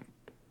point.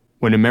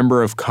 When a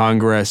member of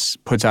Congress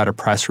puts out a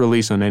press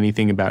release on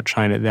anything about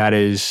China, that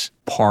is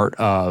part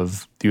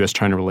of the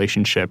U.S.-China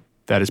relationship.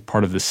 That is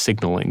part of the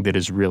signaling that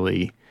is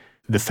really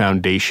the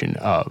foundation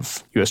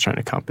of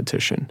U.S.-China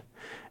competition.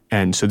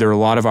 And so there are a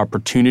lot of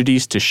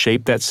opportunities to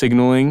shape that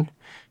signaling,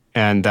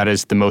 and that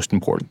is the most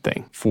important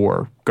thing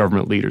for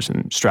government leaders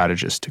and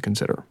strategists to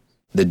consider.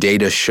 The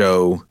data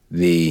show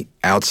the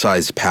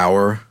outsized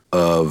power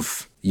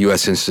of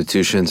U.S.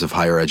 institutions of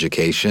higher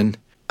education.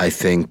 I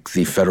think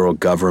the federal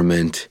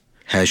government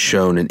has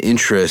shown an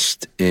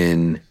interest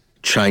in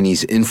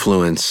Chinese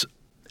influence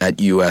at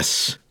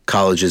U.S.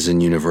 colleges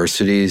and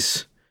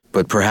universities,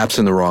 but perhaps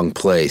in the wrong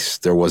place.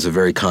 There was a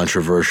very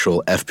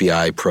controversial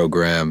FBI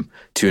program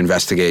to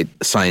investigate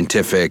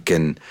scientific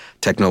and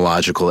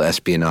technological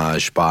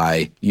espionage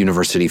by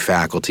university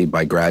faculty,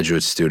 by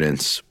graduate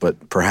students, but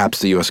perhaps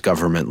the U.S.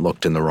 government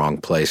looked in the wrong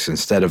place.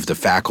 Instead of the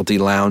faculty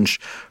lounge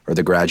or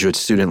the graduate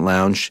student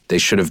lounge, they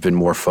should have been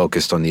more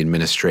focused on the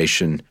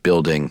administration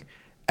building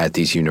at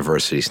these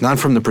universities, not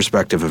from the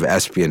perspective of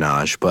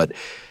espionage, but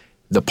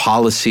the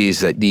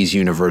policies that these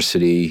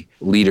university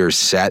leaders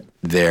set,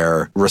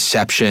 their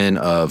reception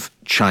of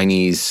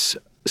Chinese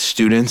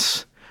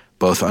students,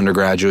 both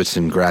undergraduates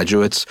and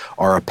graduates,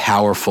 are a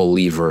powerful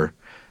lever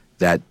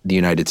that the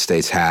United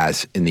States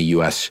has in the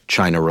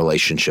U.S.-China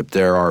relationship.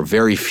 There are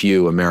very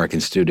few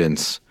American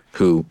students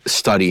who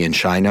study in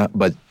China,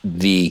 but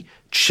the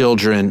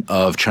children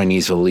of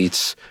Chinese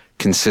elites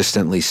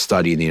consistently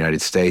study in the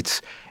United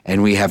States.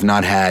 And we have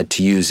not had,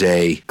 to use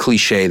a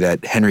cliche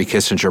that Henry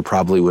Kissinger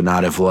probably would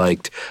not have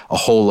liked, a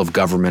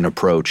whole-of-government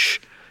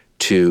approach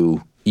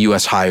to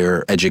U.S.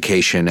 higher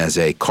education as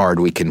a card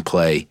we can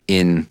play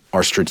in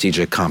our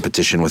strategic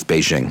competition with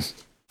Beijing.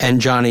 And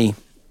Johnny,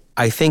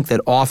 I think that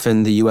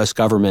often the U.S.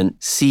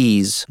 government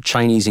sees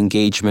Chinese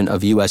engagement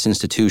of U.S.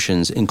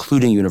 institutions,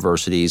 including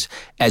universities,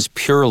 as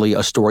purely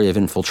a story of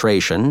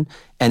infiltration.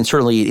 And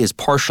certainly it is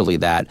partially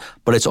that,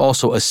 but it's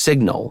also a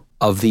signal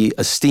of the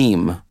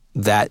esteem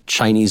that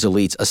Chinese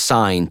elites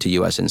assign to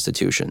U.S.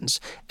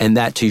 institutions. And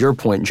that, to your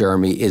point,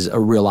 Jeremy, is a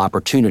real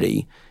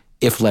opportunity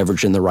if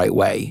leveraged in the right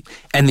way.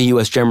 And the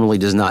U.S. generally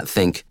does not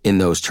think in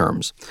those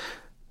terms.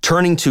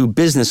 Turning to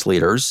business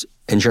leaders,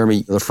 and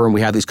Jeremy, the firm, we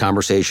have these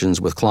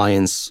conversations with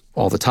clients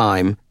all the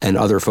time and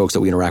other folks that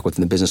we interact with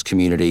in the business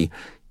community.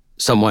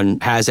 Someone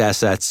has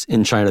assets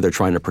in China they're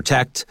trying to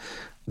protect.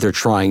 They're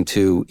trying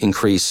to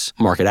increase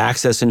market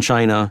access in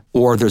China,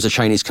 or there's a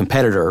Chinese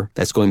competitor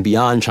that's going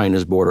beyond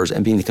China's borders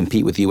and beginning to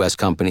compete with U.S.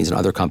 companies and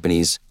other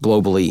companies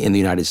globally in the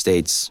United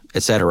States,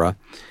 et cetera.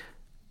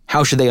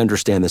 How should they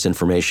understand this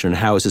information, and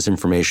how is this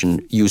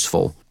information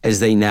useful as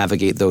they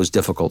navigate those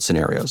difficult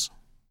scenarios?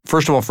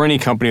 First of all, for any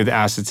company with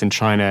assets in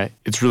China,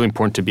 it's really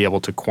important to be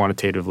able to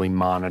quantitatively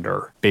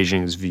monitor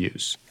Beijing's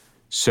views.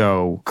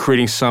 So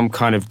creating some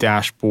kind of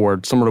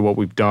dashboard, similar to what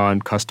we've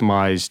done,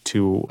 customized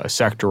to a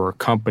sector or a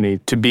company,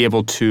 to be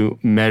able to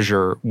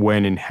measure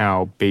when and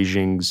how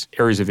Beijing's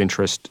areas of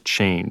interest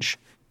change.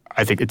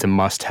 I think it's a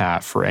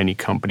must-have for any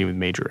company with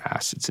major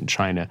assets in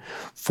China.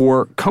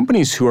 For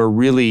companies who are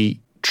really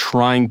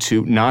trying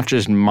to not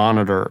just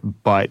monitor,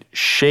 but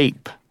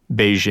shape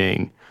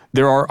Beijing,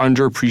 there are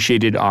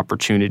underappreciated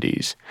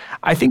opportunities.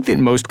 I think that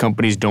most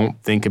companies don't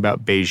think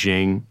about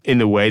Beijing in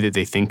the way that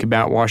they think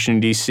about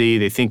Washington, D.C.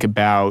 They think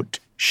about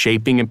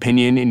shaping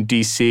opinion in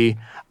D.C.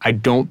 I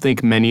don't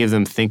think many of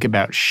them think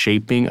about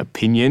shaping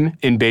opinion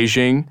in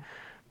Beijing.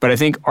 But I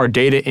think our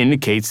data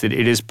indicates that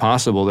it is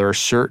possible. There are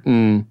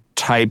certain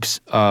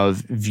types of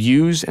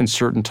views and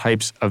certain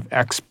types of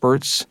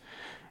experts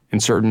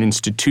and certain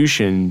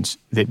institutions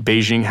that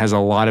Beijing has a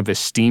lot of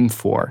esteem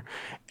for.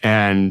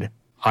 And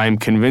I'm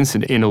convinced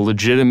that in a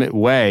legitimate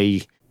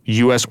way,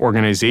 U.S.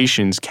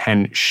 organizations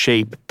can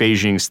shape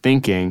Beijing's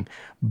thinking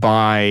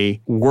by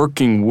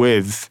working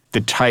with the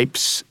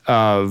types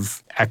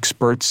of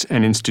experts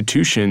and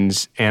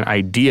institutions and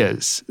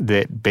ideas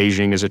that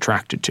Beijing is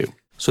attracted to.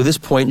 So this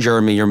point,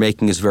 Jeremy, you're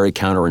making is very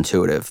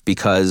counterintuitive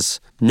because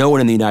no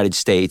one in the United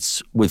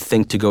States would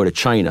think to go to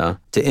China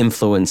to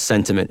influence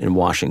sentiment in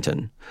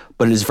Washington.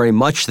 But it is very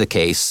much the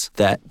case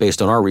that,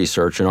 based on our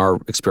research and our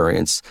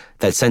experience,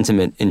 that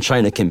sentiment in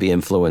China can be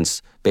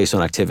influenced based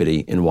on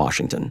activity in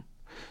Washington.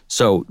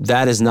 So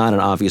that is not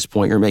an obvious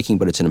point you're making,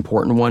 but it's an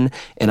important one.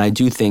 And I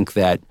do think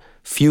that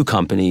few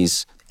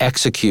companies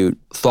execute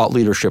thought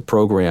leadership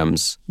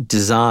programs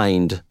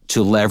designed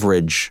to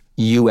leverage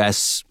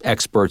U.S.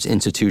 experts,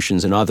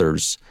 institutions, and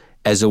others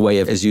as a way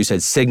of, as you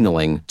said,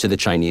 signaling to the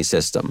Chinese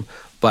system.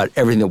 But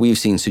everything that we've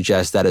seen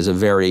suggests that is a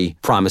very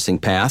promising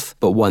path,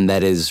 but one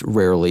that is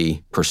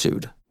rarely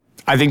pursued.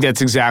 I think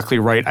that's exactly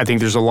right. I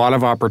think there's a lot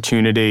of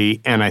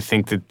opportunity, and I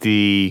think that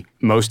the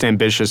most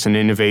ambitious and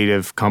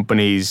innovative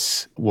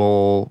companies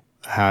will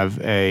have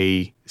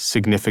a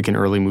significant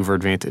early mover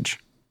advantage.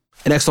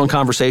 An excellent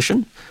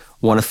conversation.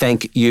 I want to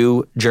thank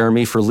you,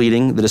 Jeremy, for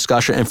leading the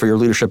discussion and for your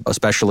leadership,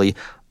 especially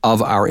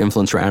of our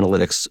influencer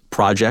analytics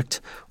project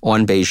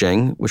on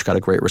Beijing, which got a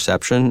great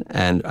reception.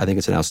 And I think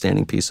it's an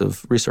outstanding piece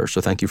of research.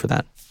 So thank you for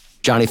that.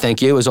 Johnny,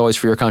 thank you, as always,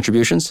 for your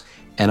contributions.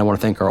 And I want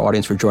to thank our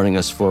audience for joining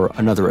us for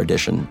another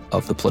edition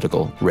of the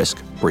Political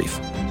Risk Brief.